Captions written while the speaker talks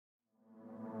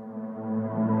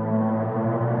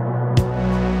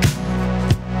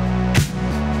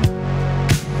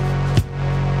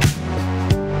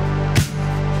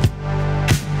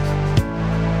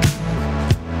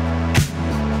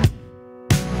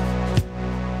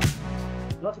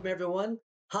Welcome, everyone.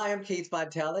 Hi, I'm Keith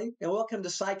Vitali, and welcome to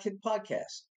Sidekick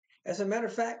Podcast. As a matter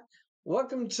of fact,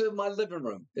 welcome to my living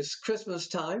room. It's Christmas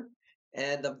time,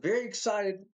 and I'm very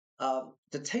excited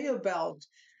to tell you about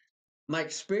my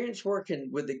experience working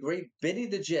with the great Benny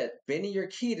the Jet, Benny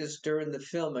Urquidez, during the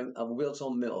filming of Wheels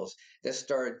on Mills that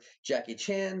starred Jackie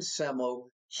Chan, Sammo,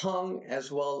 Hung, as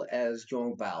well as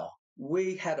Yuen Biao.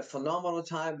 We had a phenomenal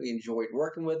time. We enjoyed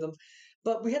working with them,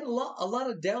 but we had a lot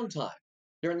of downtime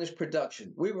during this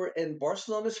production. We were in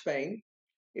Barcelona, Spain.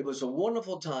 It was a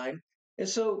wonderful time, and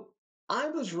so I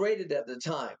was rated at the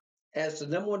time as the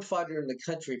number one fighter in the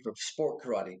country for sport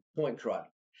karate, point karate.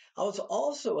 I was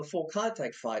also a full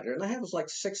contact fighter, and I was like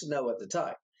 6-0 at the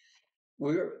time.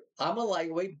 I'm a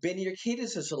lightweight. Benny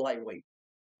Urquidez is a lightweight.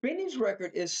 Benny's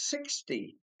record is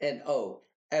 60-0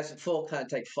 as a full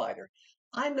contact fighter.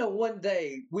 I know one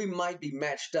day we might be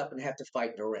matched up and have to fight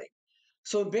in the ring.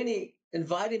 So Benny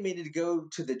invited me to go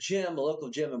to the gym, a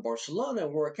local gym in Barcelona,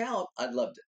 and work out. I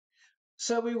loved it.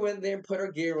 So we went there and put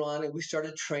our gear on, and we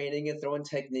started training and throwing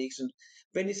techniques. And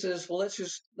Benny says, "Well,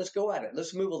 let's go at it.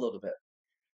 Let's move a little bit."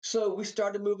 So we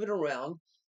started moving around.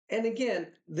 And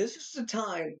again, this is the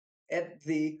time at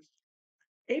the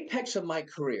apex of my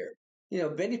career.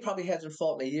 Benny probably hasn't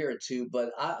fought in a year or two,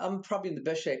 but I'm probably in the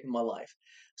best shape of my life.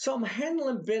 So I'm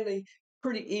handling Benny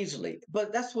pretty easily,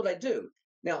 but that's what I do.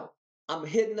 Now, I'm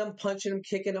hitting him, punching him,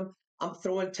 kicking him. I'm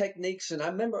throwing techniques, and I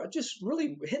remember just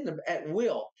really hitting him at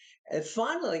will. And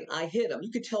finally, I hit him.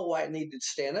 You could tell why I needed to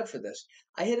stand up for this.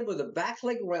 I hit him with a back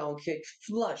leg round kick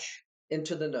flush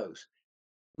into the nose.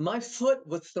 My foot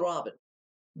was throbbing.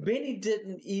 Benny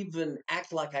didn't even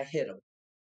act like I hit him.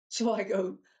 So I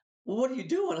go, "Well, what are you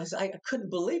doing?" I said, I couldn't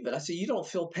believe it. I said, "You don't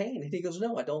feel pain?" And he goes,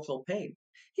 "No, I don't feel pain."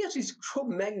 He has these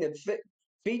magnificent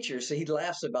features that he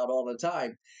laughs about all the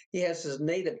time. He has his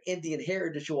native Indian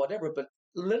heritage or whatever, but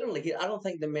literally, I don't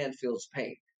think the man feels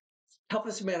pain.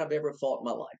 Toughest man I've ever fought in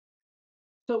my life.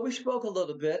 So we spoke a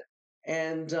little bit,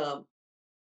 and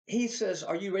he says,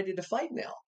 "Are you ready to fight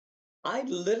now?" I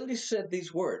literally said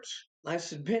these words. I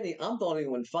said, "Benny, I'm the only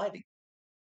one fighting."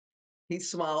 He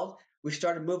smiled. We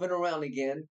started moving around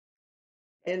again.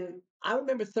 And I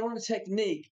remember throwing a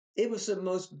technique. It was the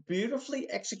most beautifully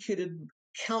executed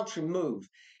counter move.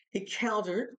 He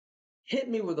countered, hit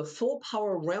me with a full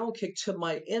power round kick to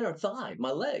my inner thigh,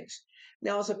 my legs.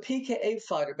 Now, as a PKA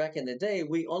fighter back in the day,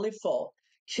 we only fought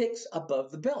kicks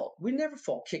above the belt. We never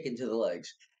fought kicking to the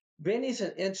legs. Benny's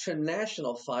an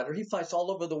international fighter. He fights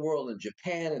all over the world in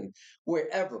Japan and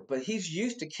wherever, but he's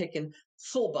used to kicking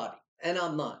full body, and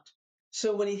I'm not.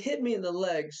 So when he hit me in the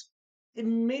legs,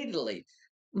 immediately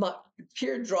my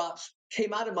teardrops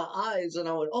came out of my eyes, and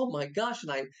I went, "Oh my gosh."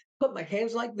 And I put my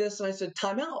hands like this and I said,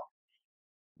 "Time out."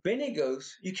 Benny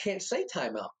goes, "You can't say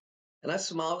time out." And I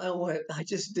smiled and I went, "I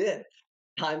just did.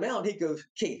 Time out." He goes,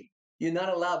 "Keith, you're not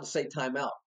allowed to say time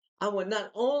out." I went,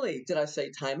 "Not only did I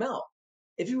say time out,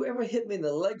 if you ever hit me in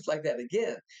the legs like that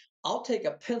again, I'll take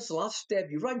a pencil, I'll stab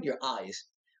you right in your eyes."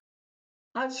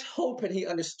 I was hoping he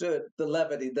understood the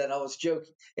levity that I was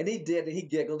joking. And he did, and he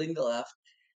giggled and he laughed.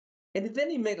 And then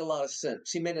he made a lot of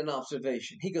sense. He made an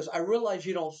observation. He goes, "I realize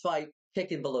you don't fight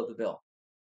kicking below the belt."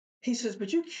 He says,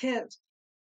 "But you can't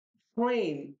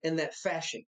train in that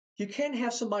fashion. You can't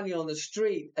have somebody on the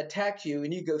street attack you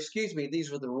and you go, 'Excuse me,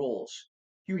 these were the rules.'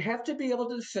 You have to be able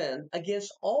to defend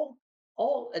against all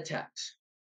attacks."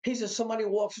 He says, "Somebody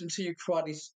walks into your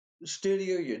karate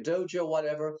studio, your dojo,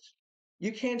 whatever.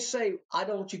 You can't say, 'I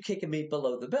don't want you kicking me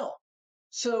below the belt.'"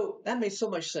 So that made so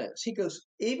much sense. He goes,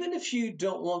 "Even if you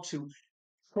don't want to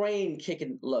train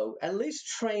kicking low, at least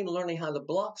train learning how to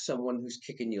block someone who's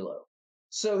kicking you low."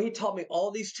 So he taught me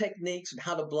all these techniques and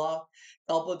how to block,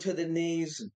 elbow to the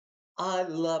knees. And I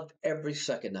loved every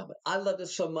second of it. I loved it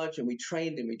so much. And we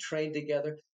trained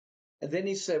together. And then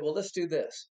he said, "Well, let's do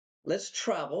this. Let's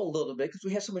travel a little bit because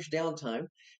we have so much downtime.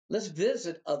 Let's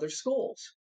visit other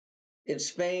schools in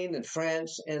Spain and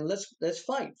France, and let's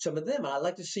fight some of them. And I'd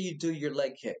like to see you do your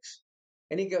leg kicks."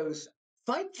 And he goes,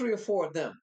 "Fight 3 or 4 of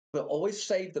them, but always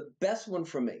save the best one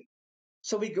for me."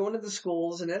 So we go into the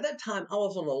schools, and at that time I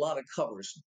was on a lot of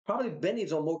covers. Probably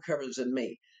Benny's on more covers than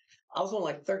me. I was on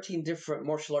like 13 different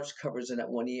martial arts covers in that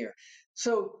one year.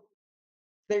 So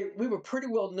we were pretty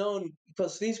well known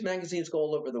because these magazines go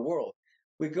all over the world.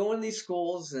 We go in these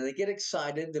schools and they get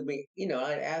excited. And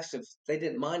I asked if they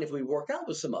didn't mind if we work out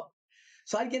with some of them.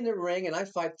 So I'd get in the ring and I'd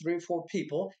fight 3 or 4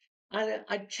 people. And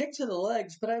I'd kick to the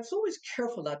legs, but I was always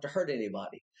careful not to hurt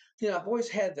anybody. I've always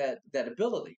had that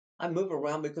ability. I move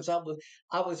around because I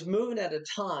was moving at a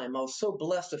time. I was so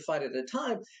blessed to fight at a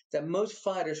time that most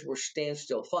fighters were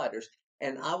standstill fighters.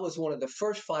 And I was one of the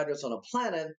first fighters on a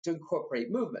planet to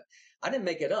incorporate movement. I didn't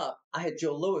make it up. I had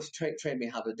Joe Louis train me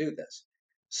how to do this.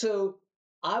 So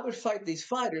I would fight these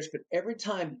fighters, but every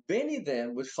time Benny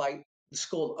then would fight the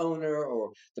school owner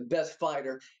or the best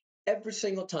fighter, every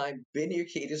single time Benny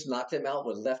Urquidez knocked him out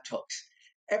with left hooks.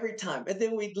 Every time. And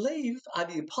then we'd leave. I'd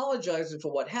be apologizing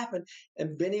for what happened,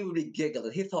 and Benny would be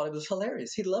giggling. He thought it was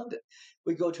hilarious. He loved it.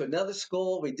 We'd go to another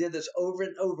school. We did this over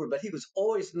and over, but he was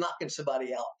always knocking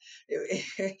somebody out.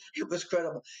 It was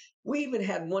incredible. We even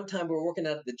had one time we were working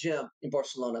out at the gym in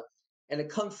Barcelona, and a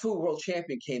Kung Fu world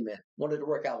champion came in, wanted to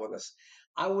work out with us.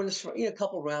 I went a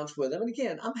couple rounds with him. And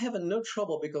again, I'm having no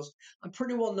trouble because I'm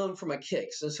pretty well known for my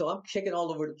kicks. And so I'm kicking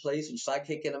all over the place and side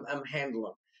kicking him. I'm handling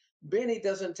him. Benny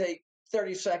doesn't take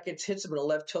 30 seconds, hits him in a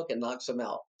left hook and knocks him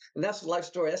out. And that's the life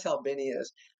story. That's how Benny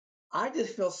is. I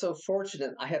just feel so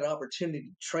fortunate I had an opportunity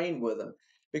to train with him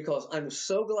because I'm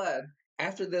so glad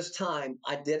after this time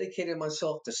I dedicated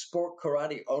myself to sport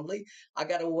karate only. I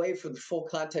got away from the full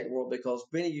contact world because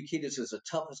Benny Urquidez is the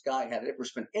toughest guy I had ever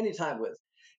spent any time with.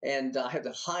 And I have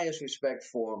the highest respect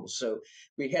for him. So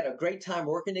we had a great time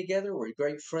working together. We're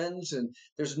great friends, and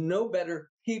there's no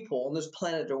better people on this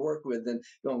planet to work with than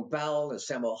Biao and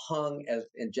Sammo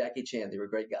and Jackie Chan. They were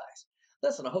great guys.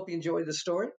 Listen, I hope you enjoyed the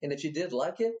story. And if you did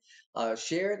like it,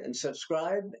 share it and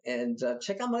subscribe and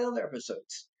check out my other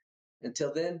episodes.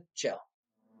 Until then, ciao.